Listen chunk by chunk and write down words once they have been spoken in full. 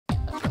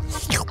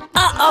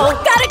Uh-oh,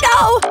 gotta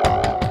go!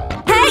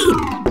 Hey!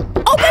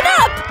 Open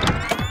up!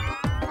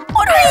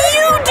 What are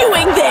you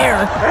doing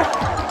there?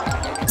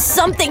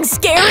 Something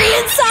scary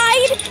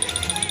inside?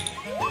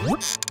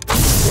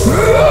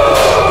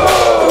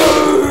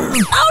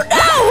 Oh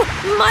no!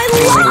 My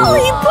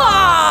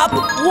lollipop!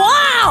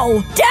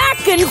 Wow!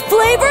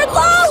 Dakin-flavored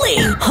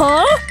lolly!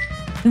 Huh?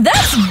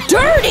 That's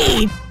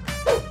dirty!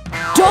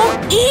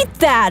 Don't eat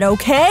that,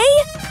 okay?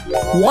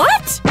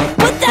 What?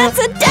 But that's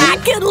a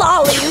Dakin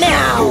lolly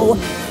now!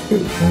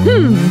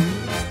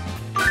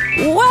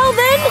 Well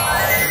then,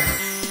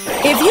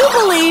 if you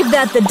believe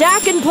that the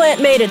Dakin plant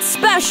made it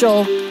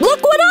special,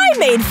 look what I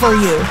made for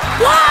you!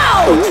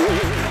 Wow!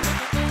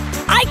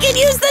 I can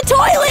use the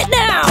toilet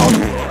now!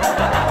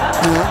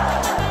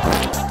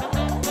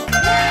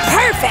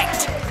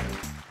 Perfect!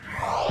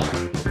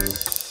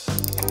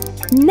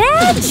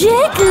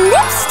 Magic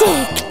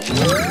lipstick!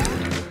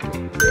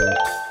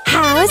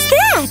 How's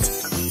that?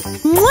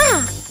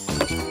 Mwah!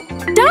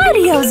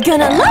 Dario's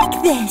gonna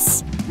like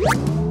this!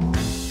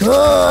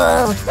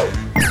 Ooh!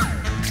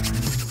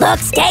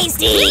 Looks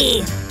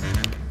tasty!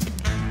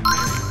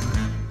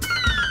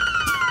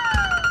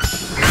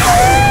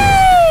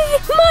 Hey!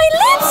 My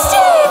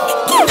lipstick!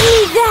 Give me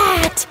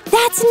that!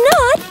 That's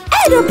not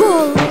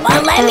edible!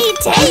 Well, let me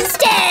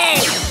taste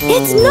it!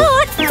 It's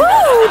not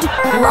food!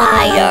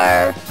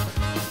 Liar!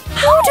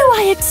 How do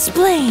I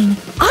explain?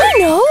 I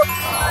know!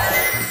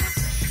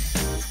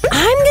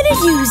 I'm gonna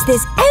use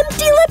this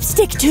empty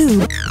lipstick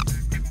tube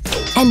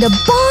and a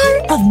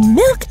bar of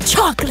milk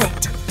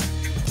chocolate.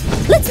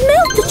 Let's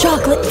melt the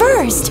chocolate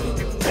first.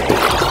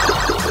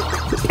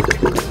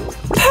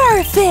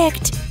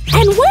 Perfect!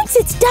 And once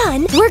it's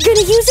done, we're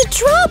gonna use a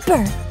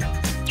dropper.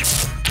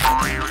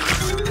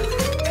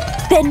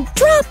 Then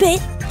drop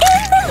it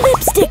in the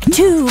lipstick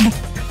tube.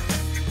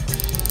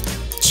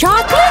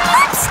 Chocolate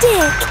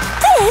lipstick!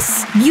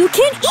 This you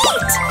can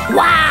eat!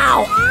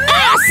 Wow!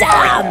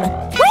 Awesome!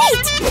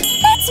 Wait!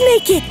 Let's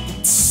make it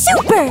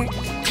super!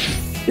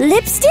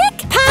 Lipstick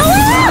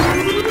power!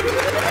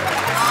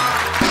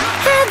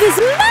 Have as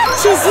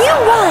much as you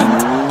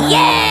want!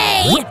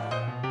 Yay!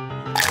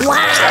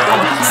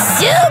 Wow!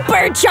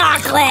 Super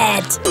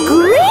chocolate!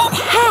 Great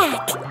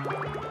hack!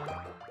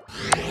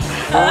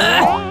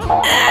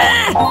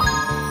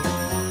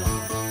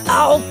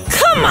 Oh,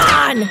 come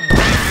on!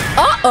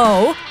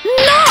 Uh-oh!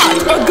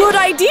 Not a good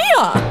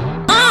idea!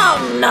 Oh,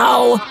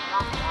 no!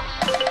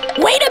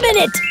 Wait a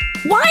minute!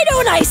 Why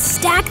don't I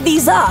stack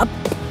these up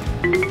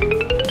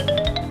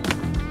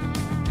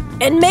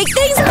and make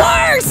things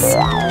worse?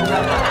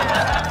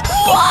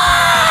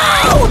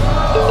 Whoa!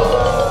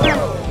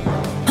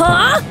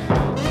 Huh?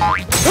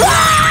 Ah!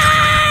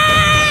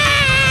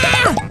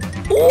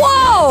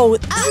 Whoa!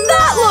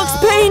 That looks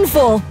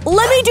painful!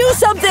 Let me do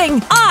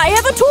something! I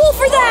have a tool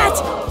for that!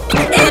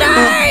 It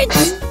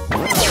hurts!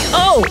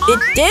 Oh, it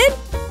did?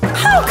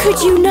 How could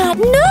you not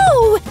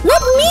know?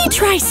 Let me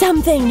try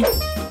something!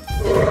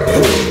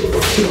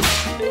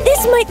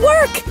 This might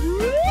work!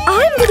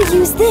 I'm gonna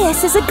use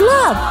this as a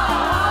glove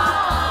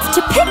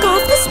to pick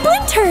off the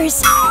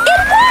splinters!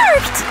 It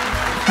worked!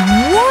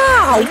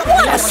 Wow,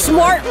 what a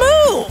smart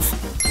move!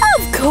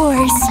 Of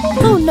course!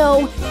 Oh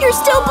no, you're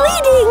still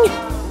bleeding!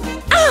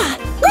 Ah,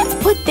 let's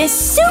put this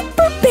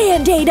super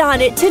Band-Aid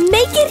on it to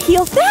make it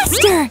heal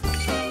faster!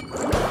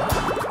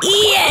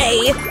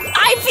 Yay!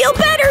 I feel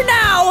better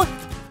now!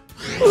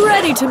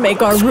 Ready to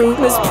make our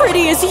room as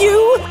pretty as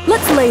you?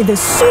 Let's lay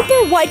this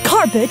super white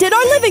carpet in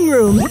our living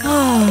room!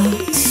 Ah,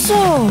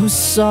 so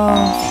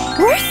soft.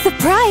 Worth the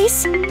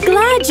price!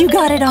 Glad you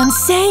got it on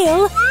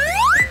sale!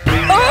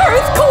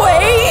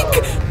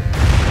 Earthquake!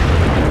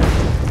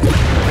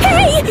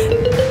 Hey!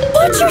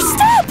 Watch your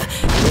step!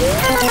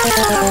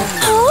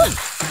 Huh?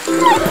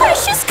 My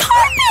precious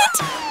carpet!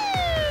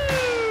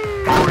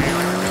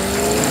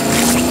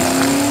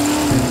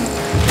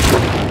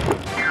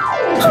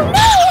 Oh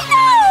no!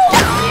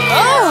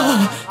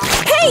 Oh!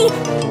 Hey!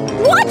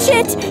 Watch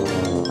it!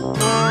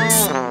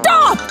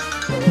 Stop!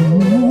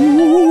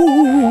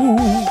 Ooh.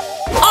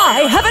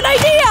 I have an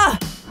idea!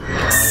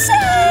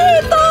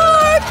 Save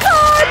our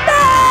carpet!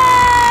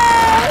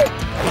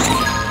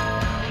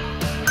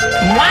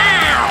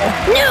 Wow!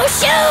 New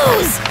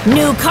shoes!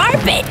 New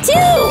carpet,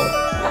 too!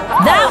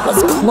 That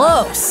was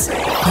close!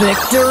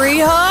 Victory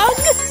hug?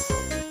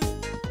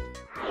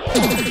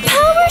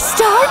 Power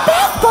Star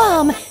Bath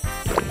Bomb!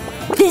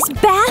 This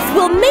bath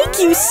will make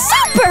you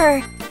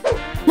super!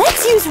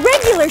 Let's use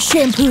regular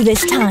shampoo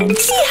this time.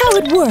 See how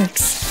it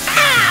works.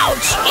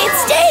 Ouch! It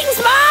stings,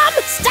 Mom!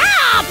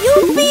 Stop!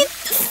 You'll be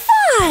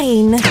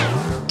fine.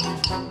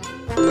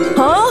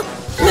 Huh?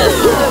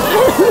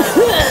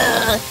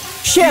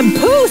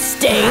 Shampoo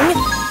sting?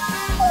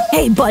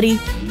 Hey, buddy.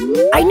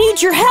 I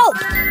need your help.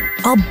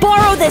 I'll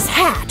borrow this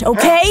hat,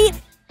 okay?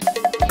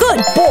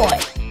 Good boy.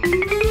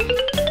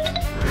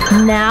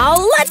 Now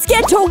let's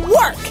get to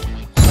work.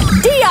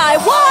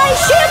 DIY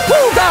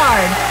shampoo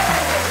guard!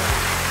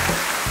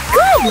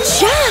 Good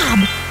job!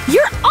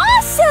 You're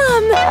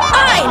awesome!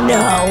 I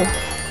know!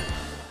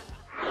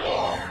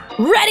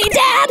 Ready,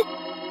 Dad?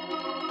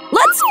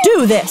 Let's do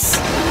do this!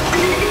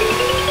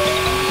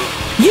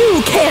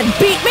 You can't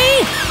beat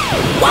me!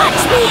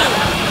 Watch me!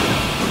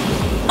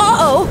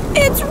 Uh-oh,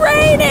 it's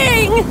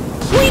raining!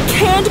 We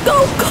can't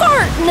go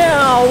kart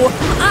now!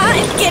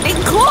 I'm getting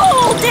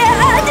cold,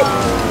 Dad!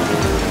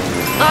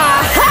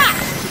 Aha!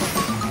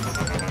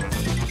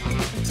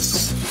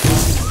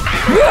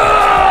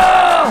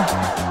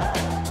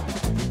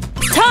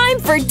 Time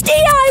for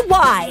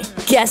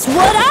DIY! Guess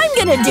what I'm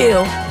gonna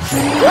do?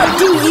 What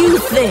do you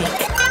think?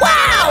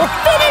 Wow!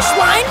 Finish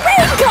line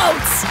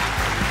raincoats!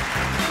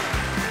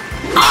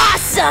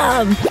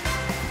 Awesome!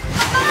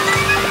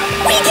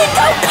 We can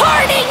go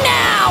karting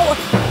now!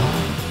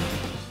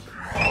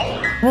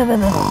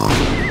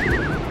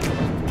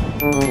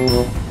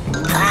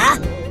 Huh?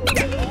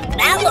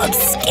 That looks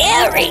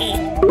scary!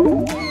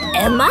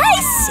 Am I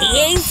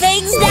seeing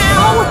things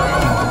now?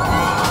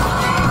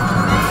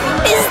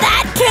 Is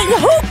that King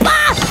Hoopa?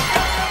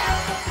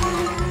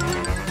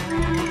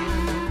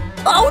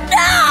 Oh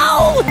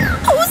no!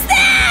 Who's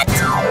that?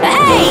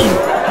 Hey!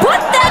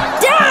 Put that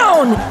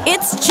down!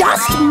 It's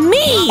just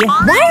me!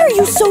 Why are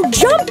you so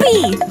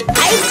jumpy?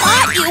 I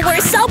thought you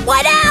were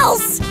someone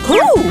else!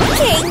 Who?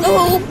 King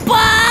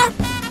Hoopa?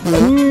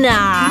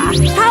 Nah.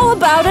 How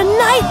about a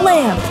night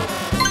lamp?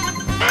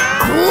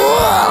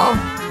 Cool!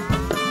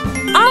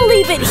 I'll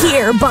leave it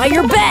here by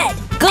your bed.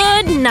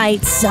 Good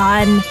night,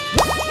 son.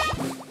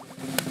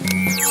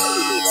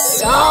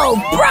 So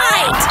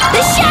bright!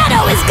 The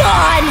shadow is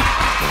gone!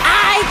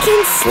 I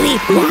can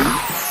sleep now.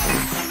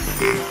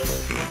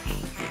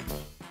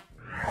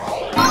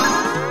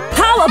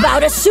 How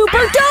about a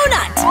super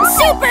donut?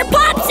 Super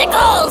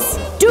popsicles!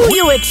 Do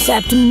you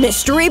accept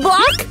mystery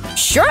block?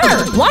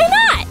 Sure, why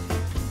not?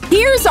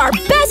 Here's our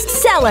best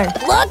seller.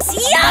 Looks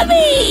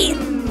yummy!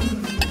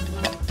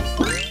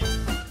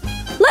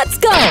 Let's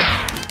go.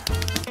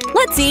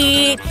 Let's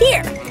eat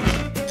here.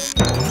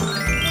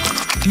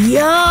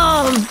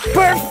 Yum!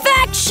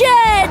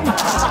 Perfection!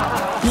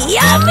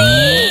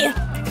 Yummy!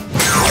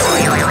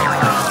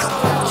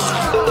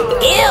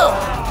 Ew!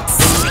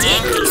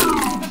 Sticky!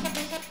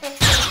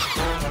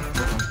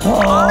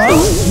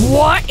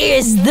 What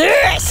is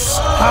this?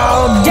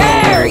 How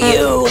dare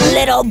you,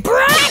 little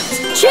brat!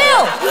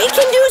 Chill! We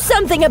can do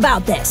something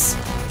about this.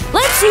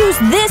 Let's use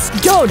this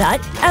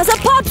donut as a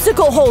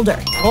popsicle holder.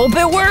 Hope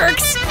it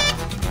works.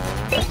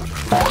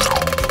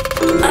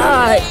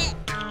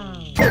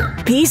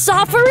 Peace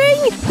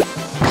offering?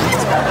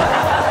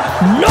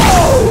 No!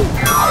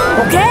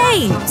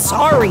 Okay,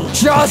 sorry.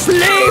 Just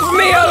leave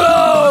me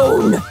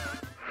alone!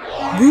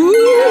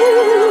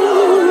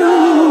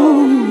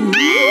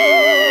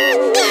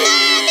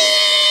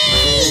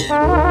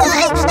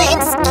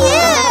 I'm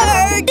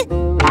scared!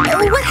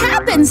 What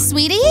happened,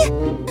 sweetie?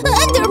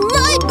 Under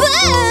my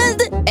bed!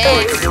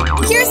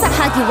 Here's a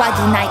Huggy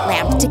Wuggy night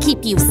lamp to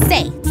keep you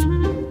safe.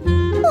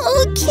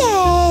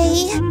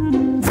 Okay.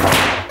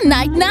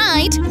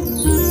 Night-night.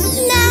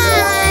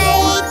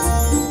 Night!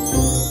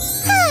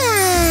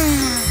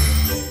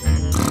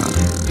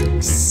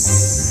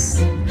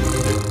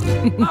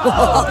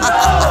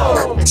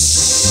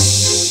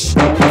 Shh!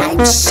 I'm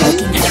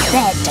shaking the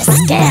bed to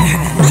scare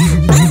her.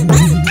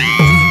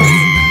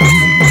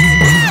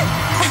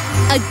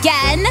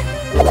 Again?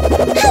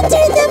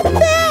 Under the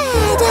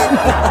bed!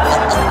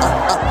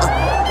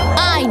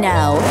 I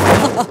know.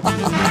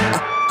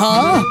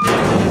 Huh?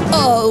 A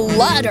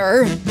ladder?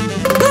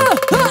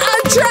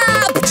 I'm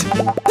trapped!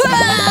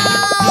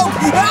 Help!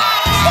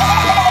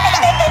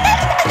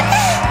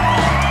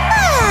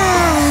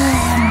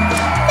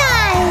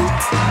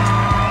 Night.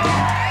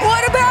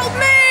 What about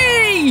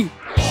me?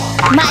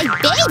 My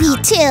baby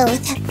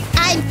tooth.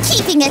 I'm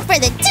keeping it for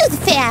the tooth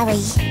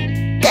fairy.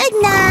 Good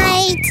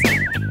night.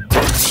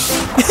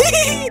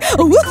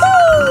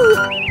 Woohoo!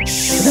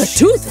 The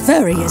tooth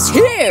fairy is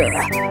here.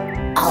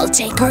 I'll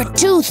take her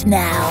tooth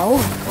now.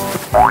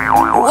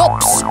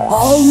 Whoops!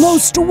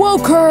 Almost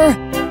woke her.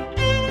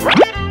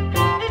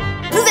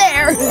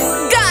 There!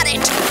 Got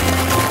it!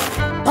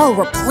 I'll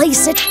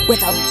replace it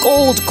with a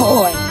gold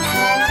coin.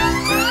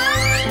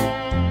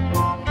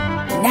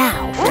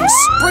 Now I'm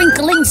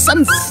sprinkling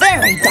some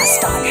fairy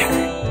dust on her.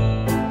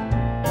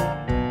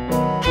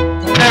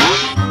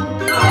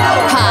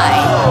 Hi.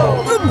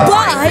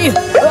 Bye!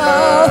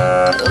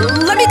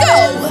 Let me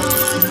go!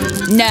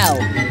 No.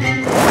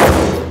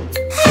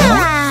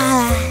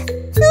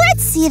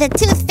 Let's see the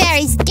tooth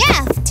fairy's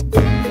gift.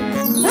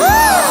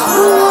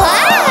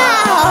 Wow!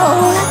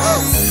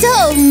 So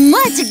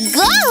much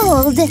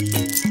gold!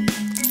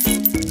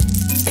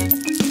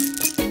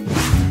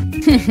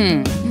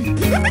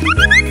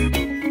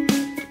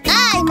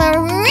 I'm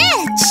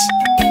rich!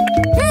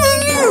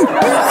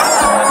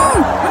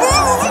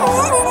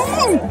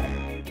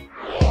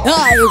 I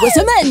was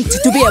meant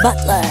to be a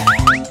butler.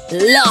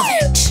 Love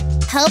it.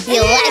 Hope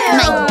you like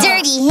my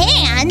dirty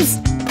hands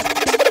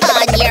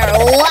on your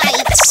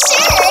white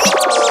shirt.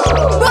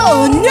 Oh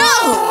no!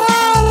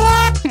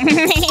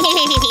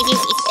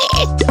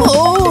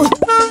 Oh!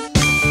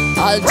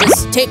 I'll just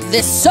take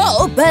this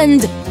soap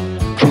and...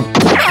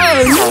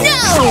 Oh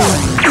no!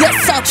 The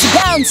soap's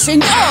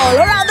bouncing all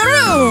around the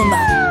room! Kaboom!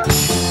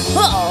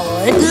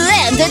 Oh, it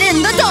landed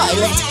in the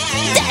toilet.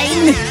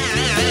 Dang!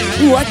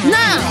 What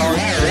now?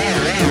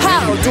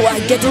 How do I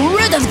get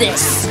rid of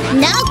this?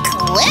 No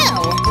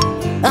clue.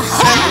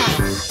 Aha!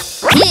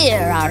 Here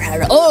are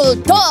her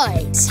old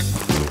toys.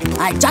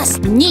 I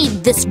just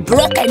need this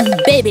broken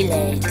baby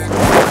leg.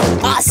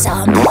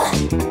 Awesome!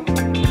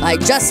 I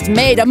just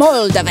made a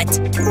mold of it.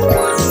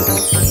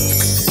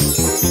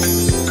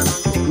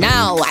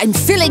 Now I'm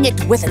filling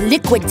it with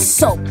liquid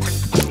soap.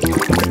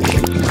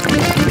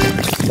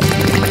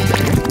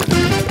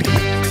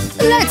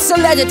 Let's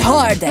let it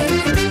harden.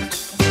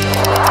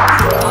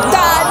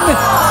 Done!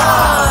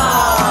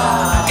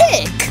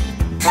 Pick!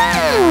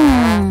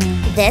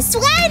 This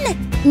one?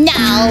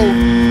 No.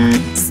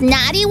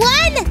 Snotty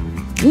one?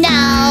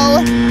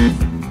 No.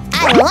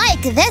 I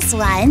like this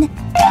one.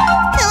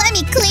 Let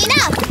me clean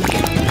up.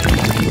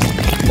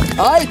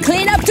 I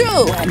clean up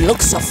too and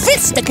look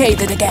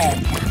sophisticated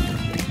again.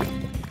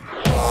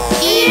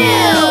 Ew!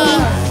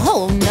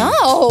 Oh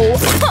no!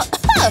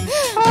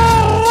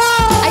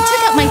 I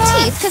took out my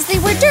teeth because they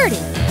were dirty.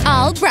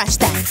 I'll brush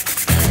them.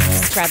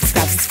 Scrub,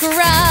 scrub,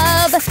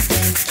 scrub.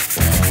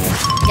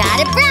 Got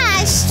it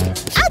brushed.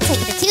 I'll take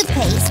the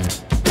toothpaste,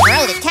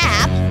 throw the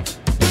cap,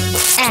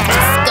 and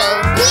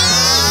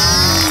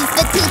squeeze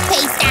the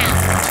toothpaste out.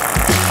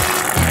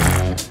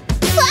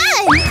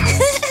 Fun!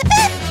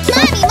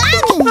 Mommy,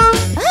 Mommy!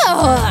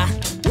 Oh,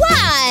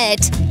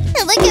 what?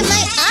 Look at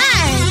my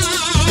art.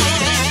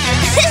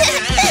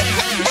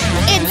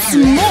 It's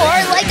more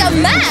like a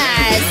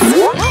mess.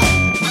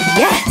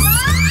 Yes!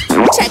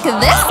 Check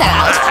this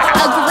out! A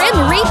Grim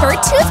Reaper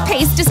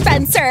toothpaste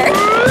dispenser!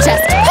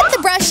 Just put the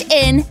brush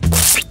in,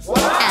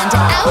 and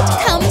out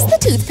comes the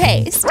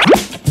toothpaste.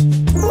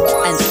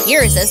 And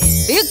here's a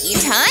spooky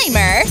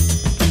timer.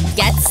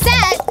 Get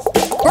set!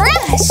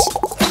 Brush!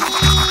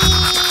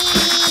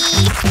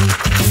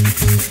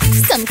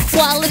 Some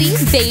quality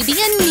baby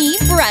and me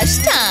brush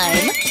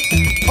time.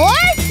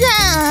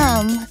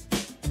 Awesome!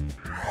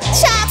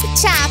 Chop,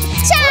 chop,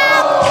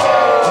 chop!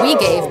 We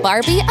gave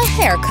Barbie a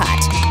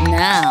haircut.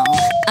 Now,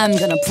 I'm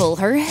gonna pull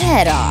her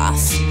head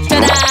off.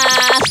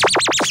 Ta-da!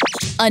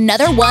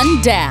 Another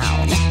one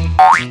down.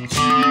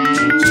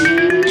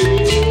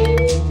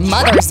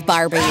 Mother's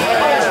Barbie,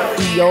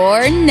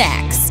 you're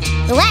next.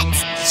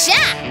 Let's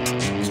check!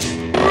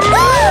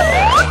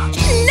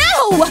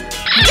 No!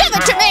 Give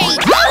it to me!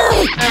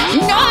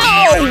 No!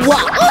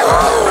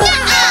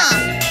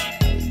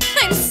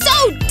 I'm so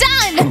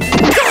done!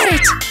 Got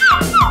it!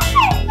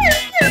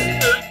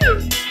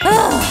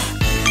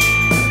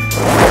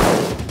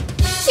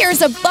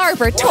 Here's a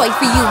barber toy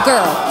for you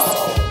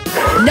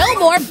girls. No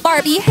more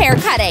Barbie hair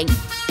cutting.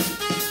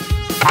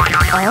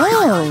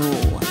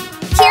 Oh.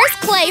 Here's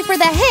clay for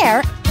the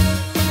hair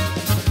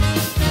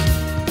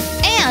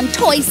and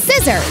toy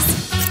scissors.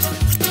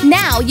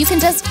 Now you can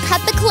just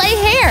cut the clay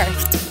hair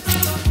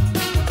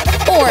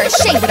or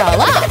shave it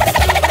all off.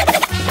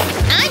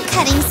 I'm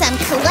cutting some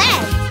clay,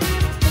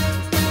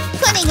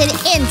 putting it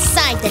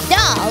inside the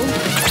doll.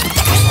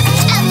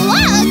 And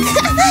look!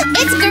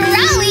 It's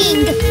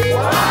growing!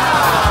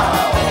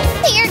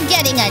 You're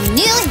getting a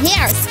new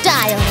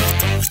hairstyle.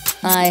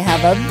 I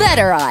have a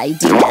better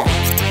idea.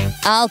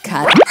 I'll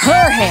cut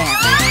her hair.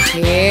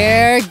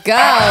 Here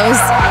goes.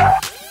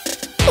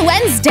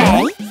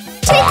 Wednesday,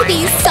 take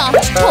these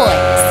soft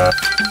toys.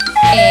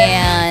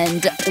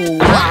 And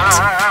what?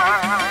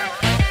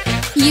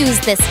 Use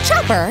this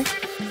chopper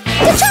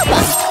to chop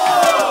them.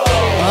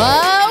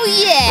 Oh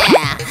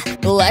yeah!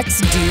 Let's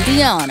do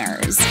the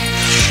honors.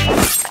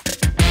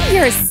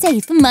 You're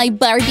safe, my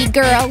Barbie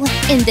girl,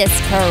 in this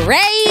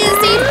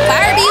crazy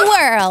Barbie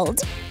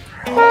world.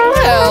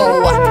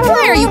 Oh,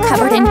 why are you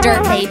covered in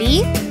dirt,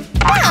 baby?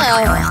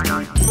 Oh,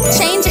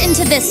 change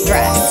into this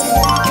dress.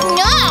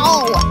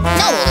 No,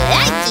 no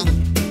likey.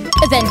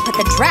 Then put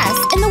the dress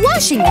in the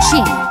washing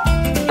machine.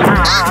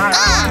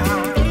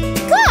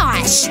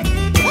 Gosh!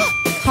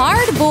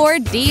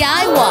 Cardboard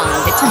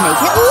DIY to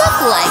make it look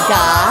like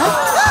a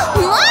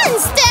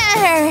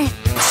monster!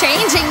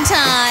 Changing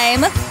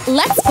time!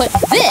 Let's put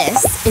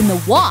this in the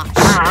wash.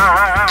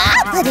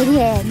 I'll put it in.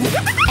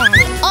 And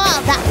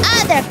all the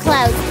other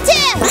clothes,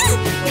 too!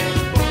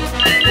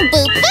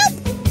 Boop, boop!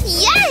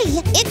 Yay!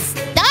 It's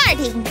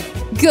starting!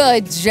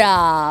 Good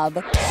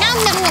job!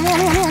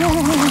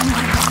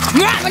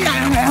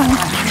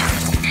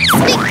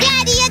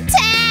 Spaghetti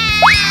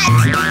attack!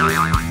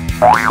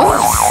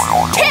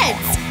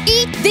 Kids,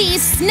 eat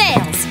these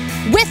snails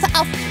with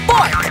a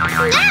fork!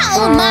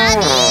 No,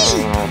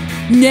 Mommy!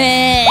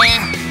 Nah!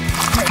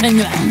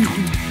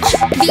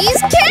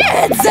 These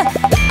kids!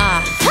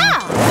 Aha!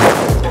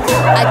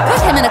 I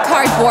put him in a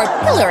cardboard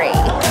pillory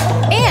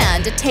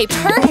and taped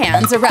her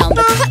hands around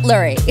the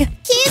cutlery.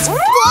 He's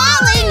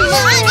falling,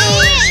 Mommy!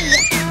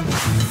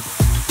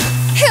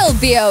 He'll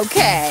be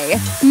okay.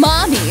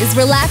 Mommy's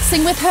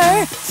relaxing with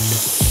her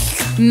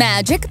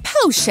magic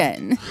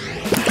potion.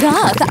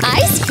 Got the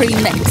ice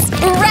cream mix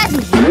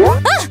ready.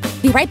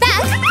 Be right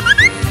back.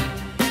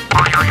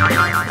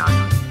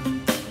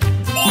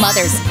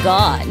 Mother's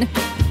gone.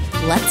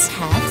 Let's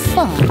have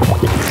fun.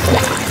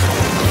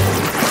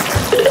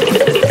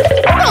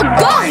 Oh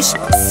gosh!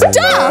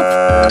 Stop!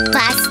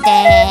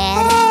 Busted.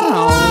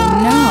 Oh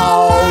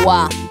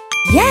no!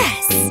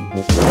 Yes!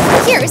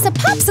 Here's a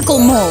popsicle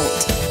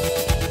mold.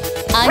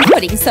 I'm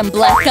putting some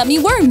black gummy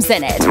worms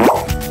in it.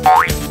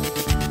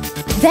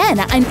 Then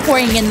I'm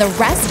pouring in the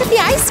rest of the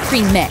ice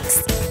cream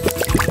mix.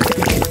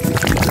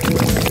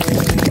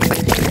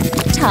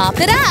 Top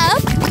it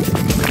up.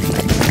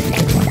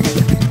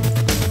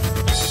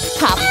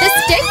 Pop the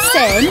sticks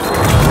in.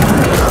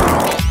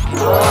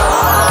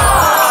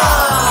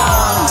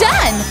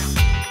 Done!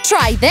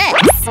 Try this.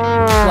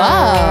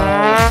 Whoa.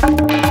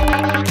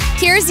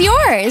 Here's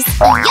yours.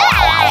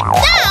 Yeah!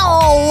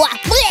 No!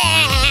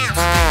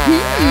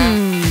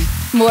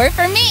 More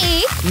for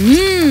me.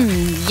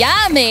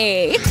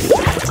 Yummy.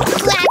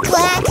 Quack,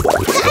 quack.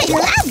 I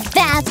love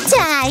bath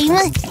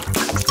time.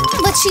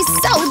 But she's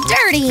so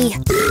dirty.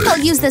 I'll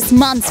use this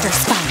monster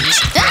sponge.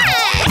 No!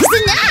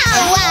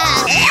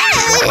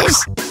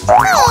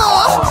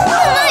 Oh,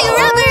 my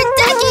rubber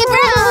ducky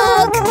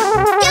broke!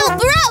 You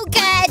broke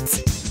it!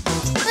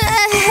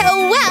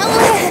 Well,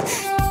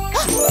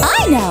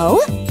 I know.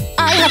 I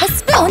have a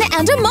spoon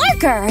and a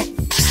marker.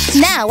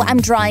 Now I'm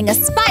drawing a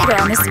spider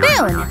on the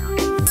spoon.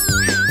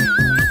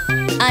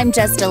 I'm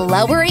just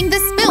lowering the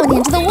spoon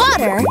into the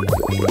water.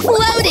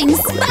 Floating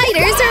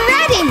spiders are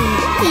ready!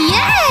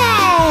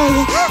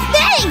 Yay!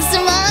 Thanks,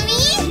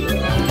 Mommy!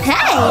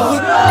 Hey,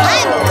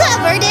 I'm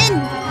covered in...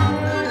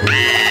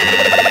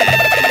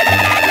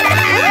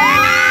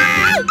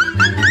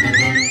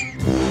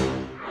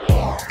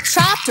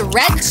 Chopped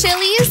red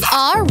chilies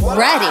are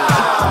ready.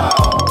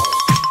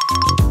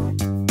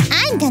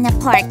 I'm gonna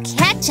pour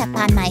ketchup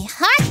on my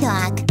hot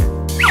dog.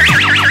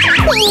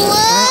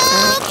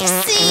 Whoopsie!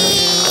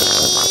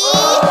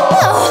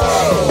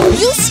 Oh,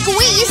 you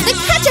squeezed the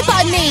ketchup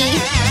on me!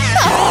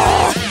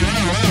 Oh,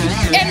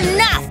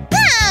 enough!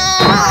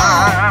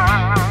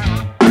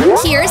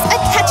 Here's a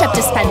ketchup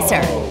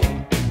dispenser.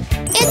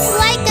 It's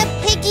like a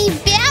piggy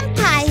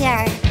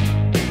vampire.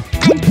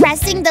 I'm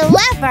pressing the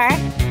lever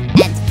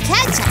and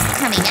ketchup's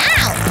coming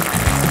out.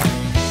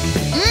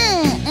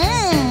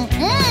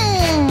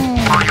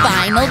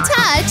 Final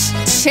touch,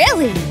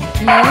 chili.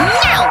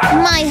 Now,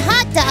 my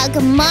hot dog,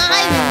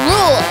 my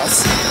rules.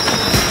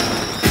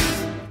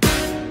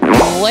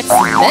 What's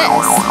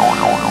this?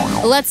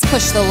 Let's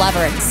push the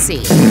lever and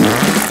see.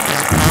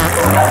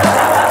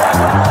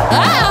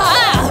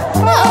 Ah!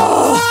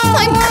 Oh,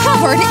 I'm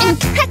covered in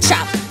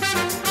ketchup.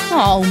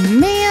 Oh,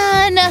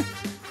 man.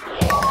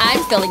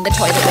 I'm filling the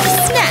toilet with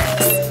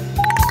snacks.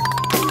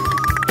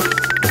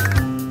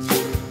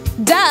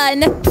 Done.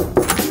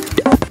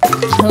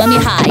 Let me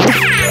hide.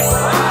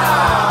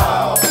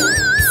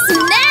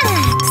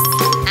 Snacks!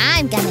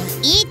 I'm gonna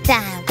eat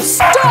them.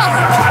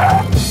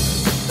 Stop!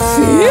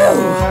 Phew!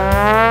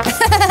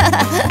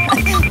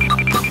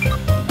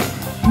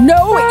 No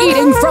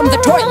eating from the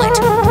toilet!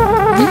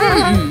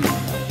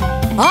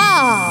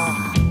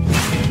 Ah!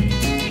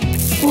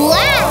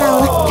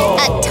 Wow! A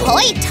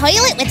toy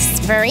toilet with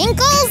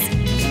sprinkles?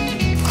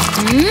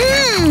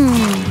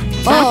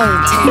 Oh,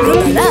 take the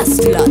last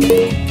lolly.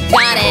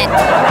 Got it!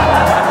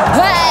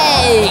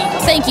 Hey!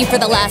 Thank you for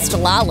the last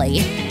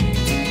lolly.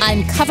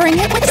 I'm covering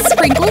it with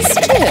sprinkles,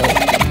 too.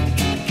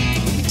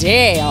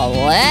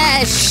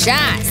 Delicious!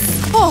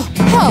 Oh,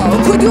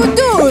 how could you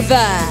do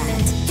that?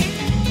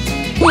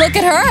 Look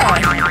at her!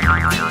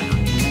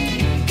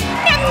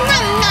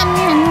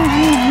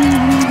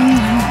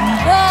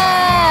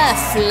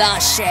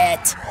 Flush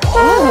it! Oh,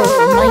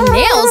 my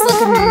nails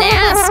look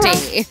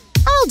nasty.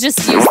 I'll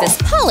just use this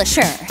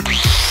polisher.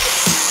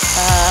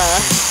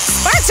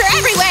 Sparks are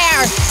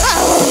everywhere!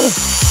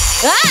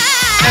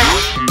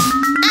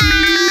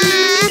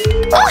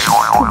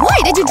 Why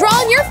did you draw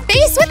on your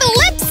face with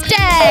lipstick?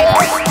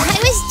 I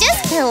was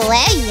just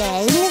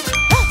playing.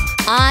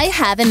 I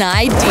have an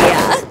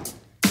idea.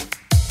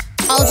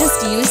 I'll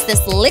just use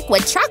this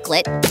liquid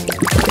chocolate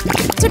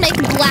to make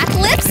black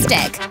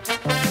lipstick.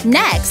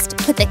 Next,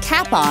 put the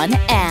cap on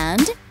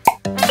and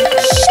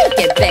shake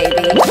it,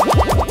 baby.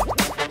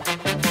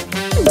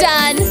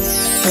 Done.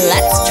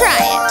 Let's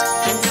try it.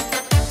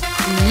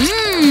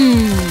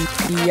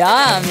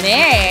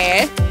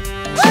 Yummy.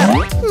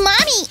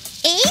 Mommy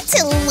ate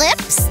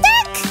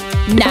lipstick?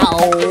 No.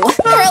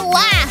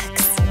 Relax.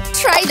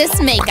 Try this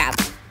makeup.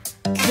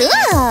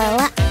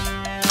 Cool.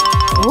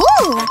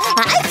 Ooh,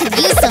 I could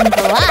use some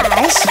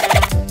blush.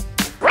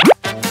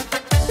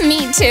 Me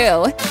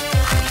too.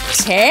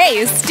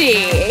 Tasty.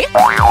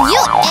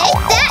 You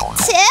ate that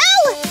too?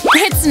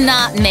 It's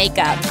not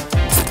makeup.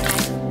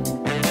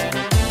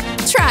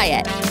 Try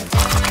it.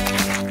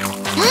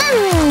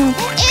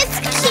 It's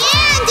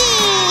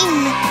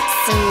candy!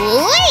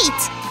 Sweet!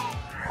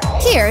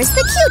 Here's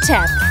the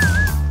Q-tip.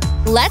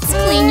 Let's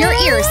clean your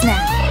ears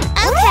now.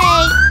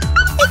 Okay.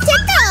 It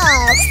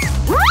tickles!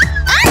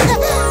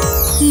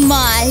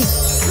 My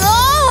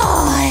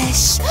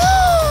gosh!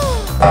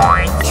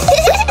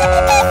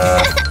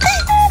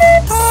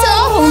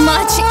 So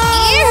much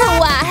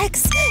earwax!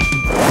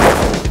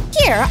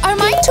 Here are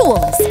my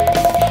tools.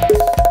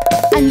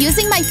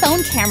 using my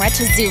phone camera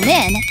to zoom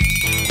in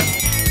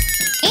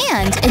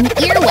and an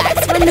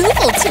earwax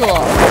removal tool.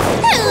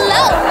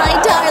 Hello, my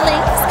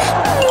darlings!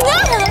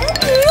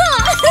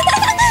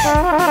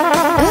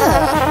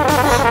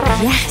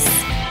 Yes,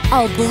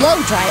 I'll blow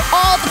dry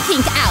all the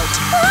pink out.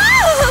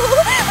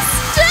 Oh,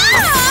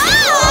 stop!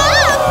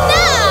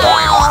 No!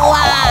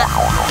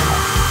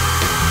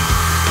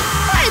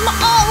 I'm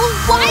all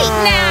white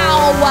now!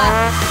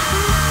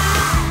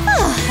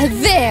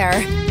 There!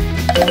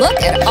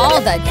 Look at all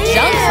the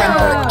junk from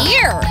her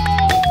ear!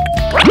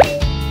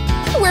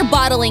 We're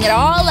bottling it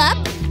all up.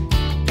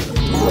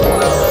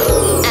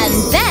 And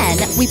then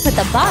we put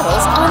the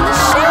bottles on the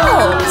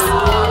shelves.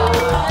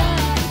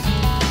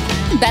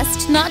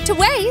 Best not to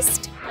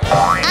waste.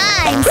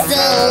 I'm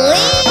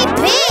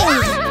sleepy!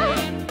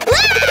 I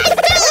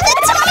fell in the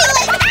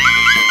toilet!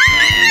 Ah!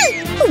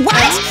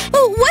 What?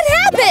 What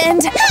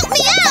happened? Help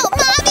me out,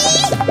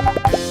 Mommy!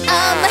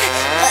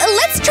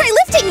 Let's try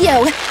lifting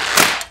you.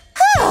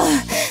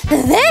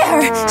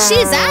 There!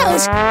 She's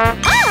out!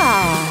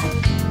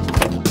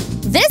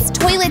 This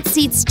toilet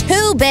seat's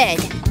too big.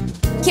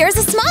 Here's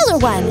a smaller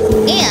one.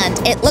 And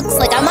it looks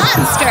like a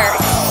monster.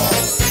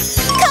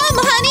 Come,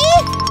 honey!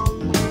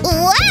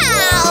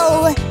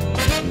 Wow!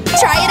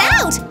 Try it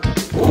out!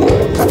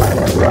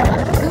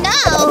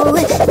 No!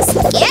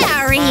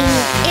 Scary!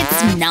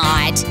 It's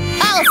not.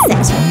 I'll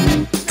sit.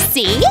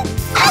 See?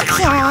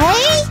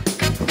 Okay!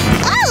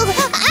 Oh,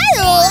 I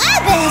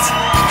love it!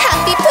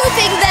 Happy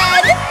pooping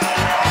then!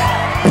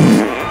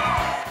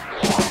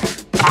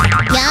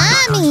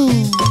 Yummy!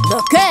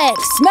 The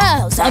cake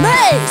smells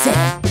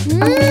amazing!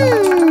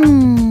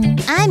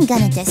 I'm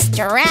gonna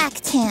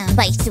distract him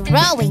by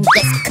throwing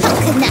this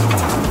coconut.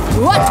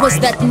 What was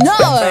that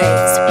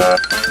noise?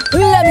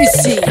 Let me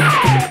see.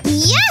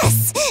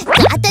 Yes!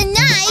 Got the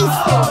knife!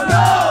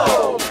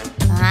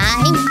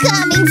 I'm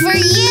coming for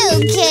you,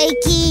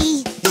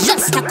 Cakey!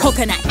 Just a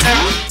coconut.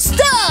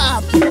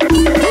 Stop!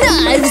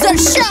 Knives are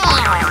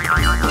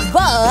sharp!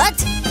 But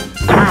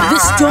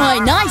this toy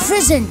knife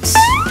isn't.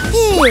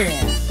 Here.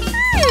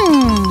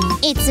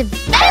 It's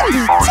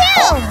bendy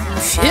too!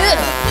 Phew.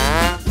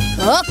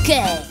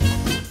 Okay.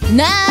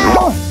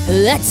 Now,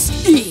 let's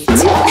eat.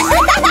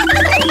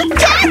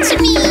 Catch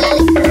me!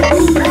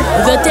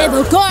 The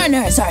table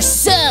corners are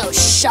so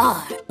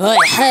sharp. I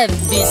have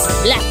these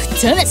black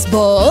tennis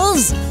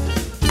balls.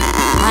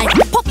 I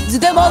popped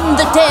them on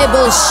the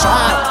table's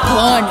sharp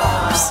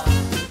corners.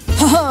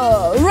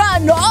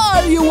 Run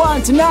all you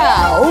want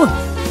now.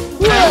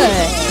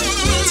 Wait.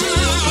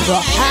 The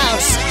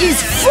house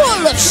is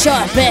full of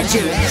sharp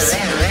edges.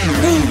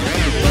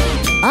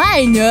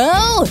 I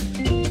know.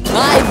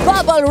 I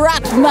bubble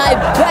wrapped my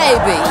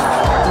baby.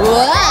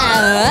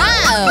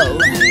 Wow!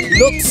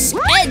 Looks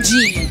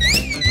edgy.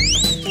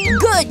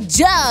 Good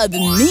job,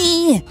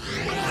 me.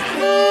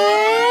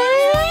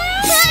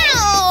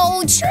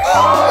 Ouch!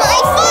 My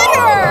foot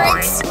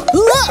hurts!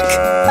 Look!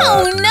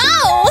 Oh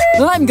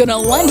no! I'm gonna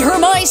lend her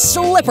my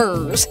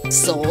slippers.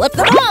 Slip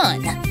them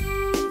on.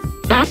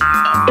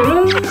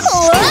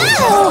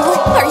 Whoa!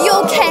 Are you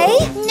okay?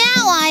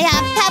 Now I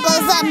have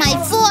pebbles on my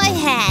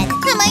forehead,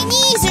 and my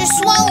knees are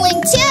swollen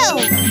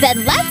too. Then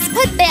let's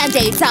put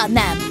band-aids on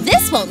them.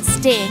 This won't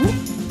sting.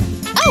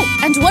 Oh,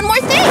 and one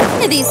more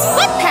thing. These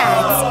foot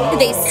pads.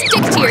 They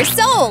stick to your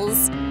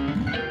soles.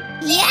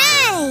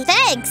 Yay!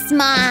 Thanks,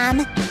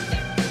 Mom.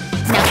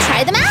 Now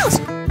try them out.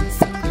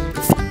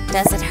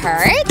 Does it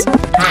hurt?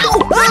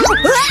 Ow! Ow!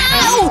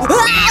 Ow!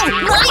 Ow!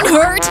 Mine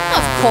hurt!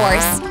 Of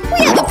course.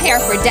 We have a pair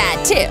for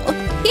Dad, too.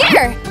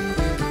 Here.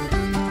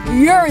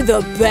 You're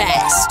the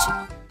best.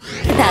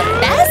 The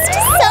best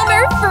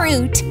summer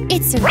fruit.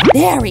 It's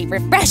very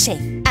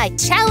refreshing. I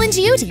challenge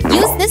you to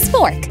use this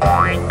fork.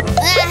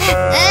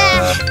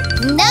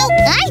 Nope,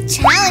 I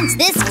challenge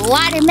this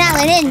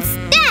watermelon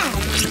instead.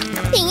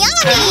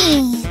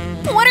 Yummy!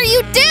 What are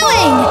you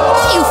doing?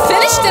 You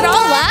finished it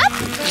all up?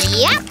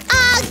 Yep,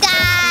 all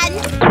done.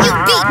 You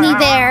beat me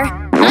there.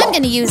 I'm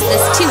gonna use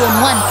this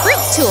 2-in-1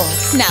 fruit tool.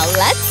 Now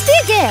let's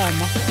begin.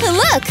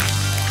 Look!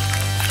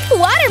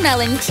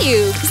 Watermelon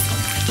cubes.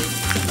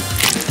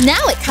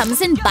 Now it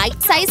comes in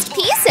bite-sized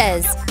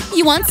pieces.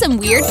 You want some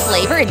weird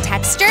flavor and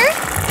texture?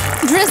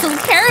 Drizzle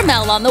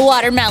caramel on the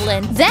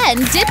watermelon. Then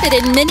dip it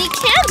in mini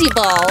candy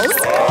balls.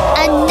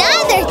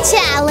 Another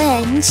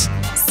challenge.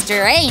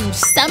 Strange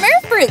summer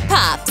fruit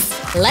pops.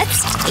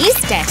 Let's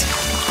taste it.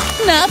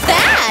 Not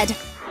bad.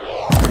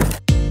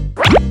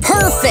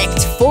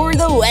 Perfect for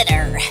the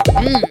weather.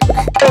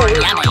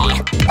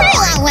 Yummy. I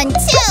want one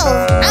too.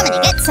 I'm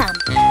gonna get some.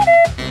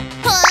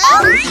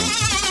 Huh?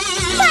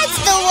 That's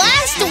the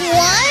last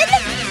one?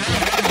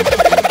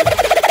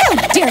 How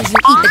dare you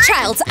eat the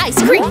child's ice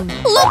cream?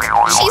 Look,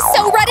 she's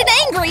so red and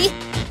angry.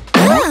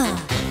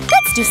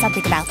 Let's do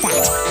something about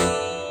that.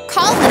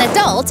 Call an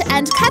adult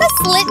and cut a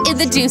slit in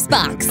the juice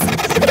box.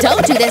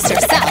 Don't do this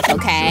yourself,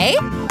 okay?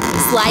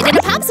 Slide in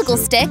a popsicle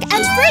stick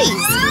and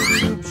freeze.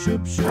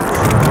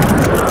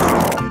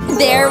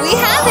 There we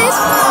have it.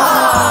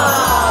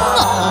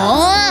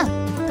 Aww.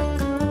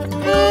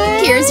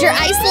 Here's your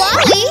ice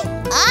lolly.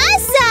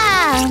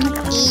 Awesome!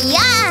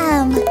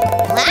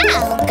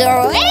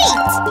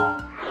 great!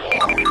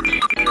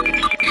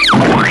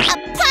 A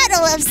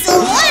puddle of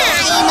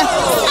slime!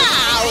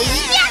 Oh,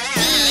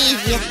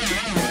 yucky!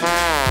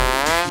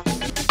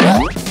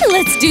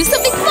 Let's do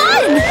something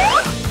fun!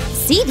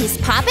 See these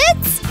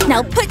poppets?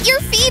 Now put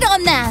your feet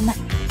on them.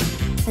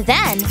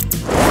 Then,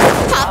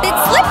 poppet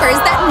slippers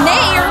that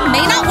may or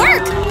may not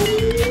work.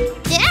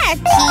 They're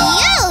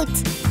cute!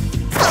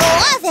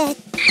 Love it!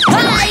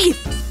 Hi!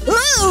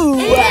 Ooh!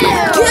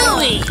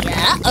 Gooey!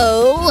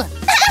 Uh-oh!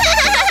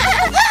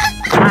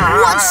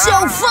 What's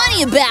so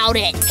funny about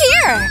it?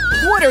 Here!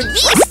 What are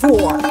these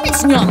for?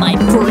 It's not my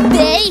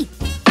birthday!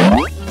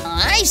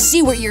 I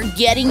see what you're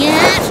getting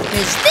at.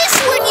 Is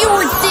this what you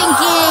were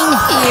thinking?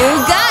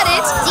 You got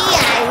it!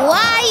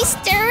 DIY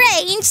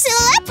strange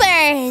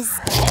slippers!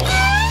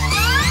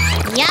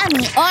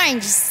 Yummy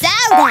orange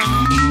soda!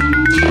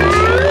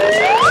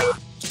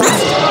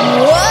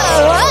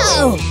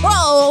 Whoa!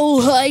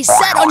 Oh, I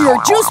sat on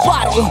your juice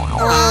bottle!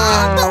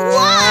 But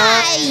why?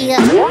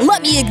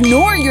 Let me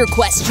ignore your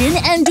question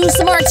and do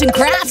some arts and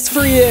crafts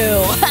for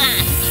you!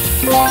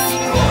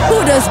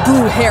 Who does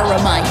blue hair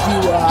remind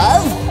you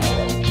of?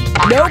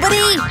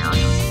 Nobody?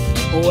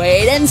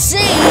 Wait and see!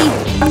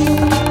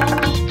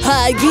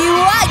 Huggy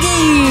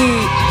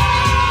Wuggy!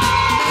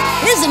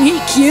 Isn't he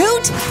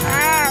cute?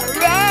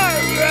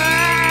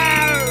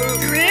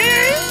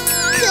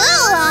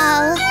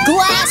 Cool!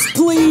 Glass,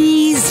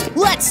 please!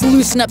 Let's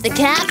loosen up the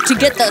cap to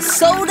get the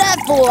soda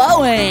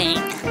flowing!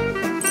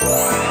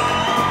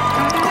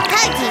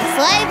 Huggy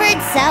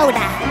flavored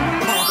soda.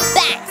 The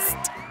best!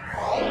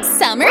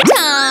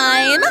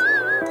 Summertime!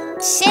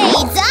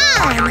 Shades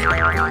on!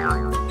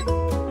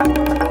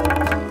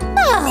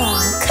 Oh,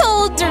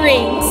 cold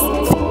drinks!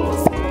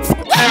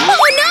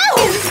 Oh no!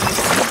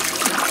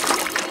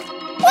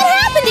 What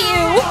happened to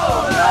you?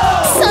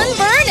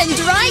 Sunburn and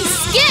dry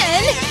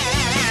skin?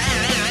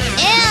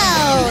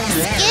 Ew!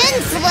 Skin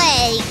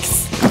flakes!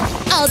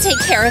 I'll take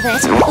care of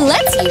it.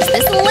 Let's use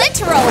this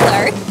lint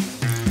roller.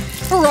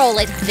 Roll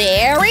it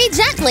very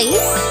gently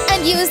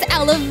and use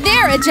aloe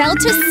vera gel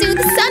to soothe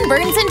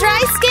sunburns and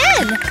dry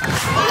skin.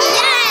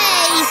 Yay!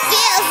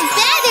 Feels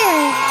better!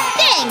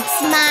 Thanks,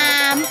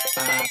 Mom!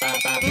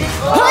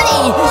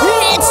 Honey,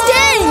 it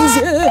stings!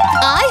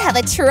 I have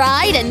a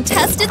tried and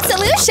tested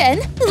solution.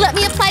 Let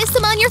me apply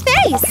some on your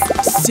face.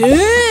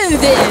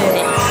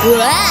 Soothing!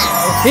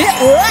 Wow, it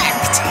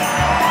worked!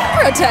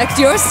 Protect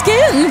your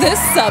skin this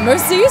summer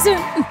season.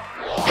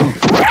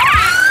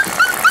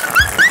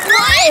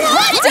 My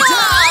hot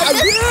dog!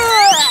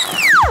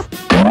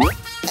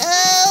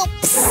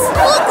 Oops!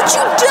 Look what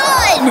you've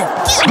done!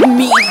 Give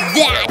me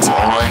that!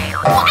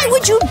 Why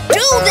would you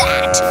do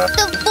that?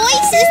 The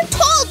voices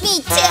told me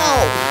to!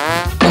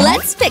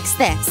 Let's fix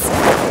this.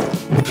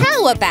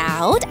 How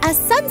about a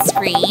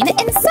sunscreen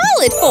in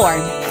solid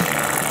form?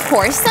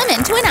 Pour some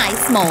into an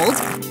ice mold.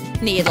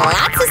 Need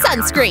lots of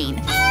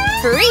sunscreen.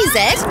 Freeze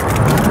it.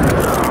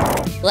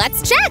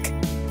 Let's check.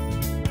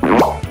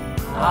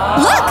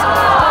 Look!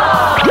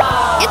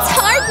 It's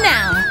hard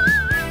now.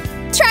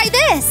 Try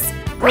this.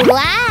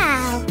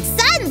 Wow!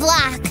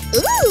 Sunblock!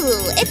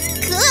 Ooh, it's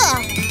cool!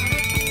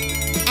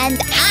 And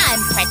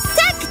I'm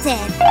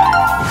protected!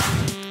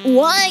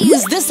 Why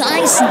is this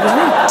ice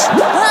white?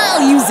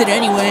 I'll use it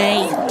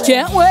anyway.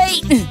 Can't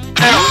wait.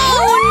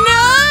 Oh no!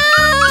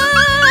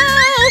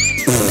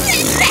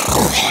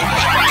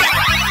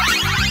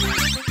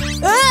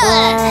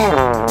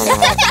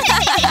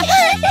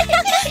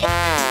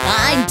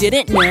 I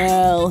didn't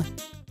know.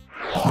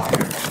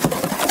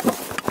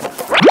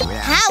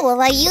 How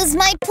will I use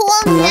my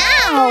pool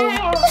now?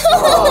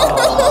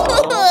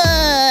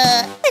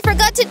 I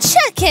forgot to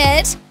check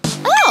it.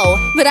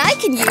 Oh, but I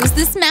can use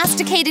this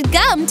masticated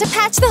gum to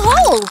patch the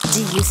hole.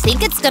 Do you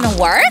think it's gonna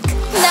work?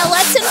 Now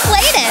let's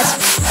inflate it.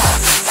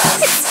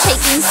 It's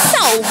taking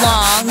so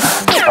long.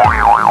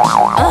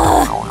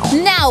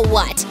 Now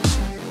what?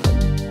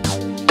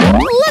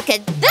 Look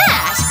at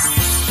that!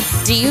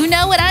 Do you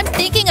know what I'm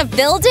thinking of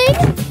building?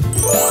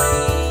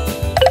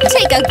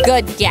 Take a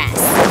good guess.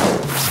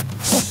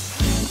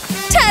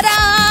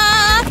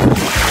 Ta-da!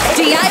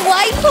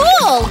 DIY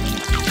pool!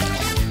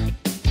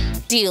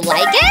 Do you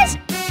like it?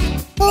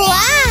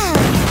 Wow!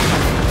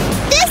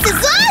 This is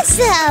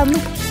awesome!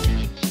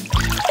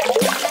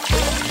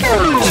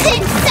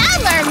 It's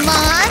summer,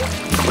 Mom!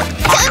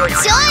 Come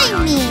join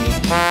me!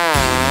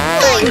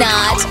 Why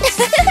not?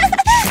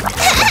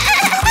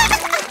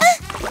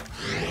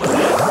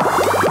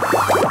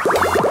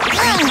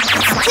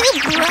 It's too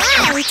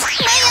bright!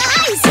 My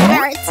eyes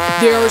hurt!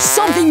 There's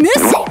something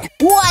missing!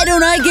 Why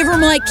don't I give her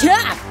my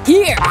cap?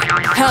 Here!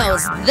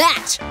 How's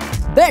that?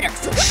 Better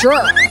for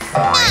sure!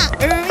 Not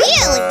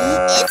really!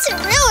 It's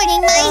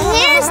ruining my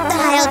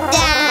hairstyle,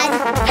 Dad!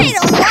 I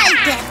don't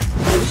like it!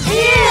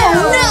 Oh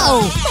no!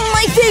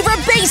 My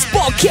favorite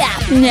baseball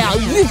cap! Now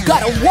you've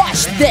gotta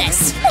wash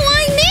this!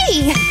 Why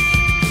me?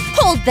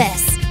 Hold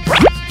this.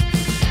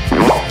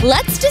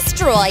 Let's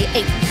destroy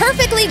a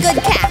perfectly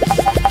good cap.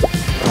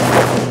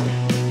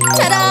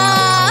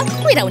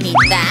 Ta-da! We don't need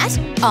that.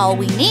 All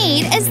we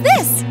need is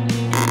this.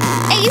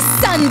 A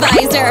sun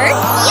visor.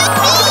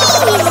 Yippee!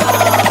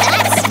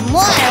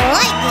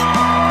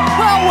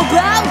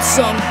 about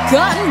some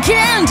cotton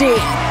candy?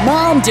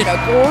 Mom did a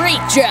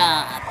great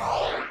job.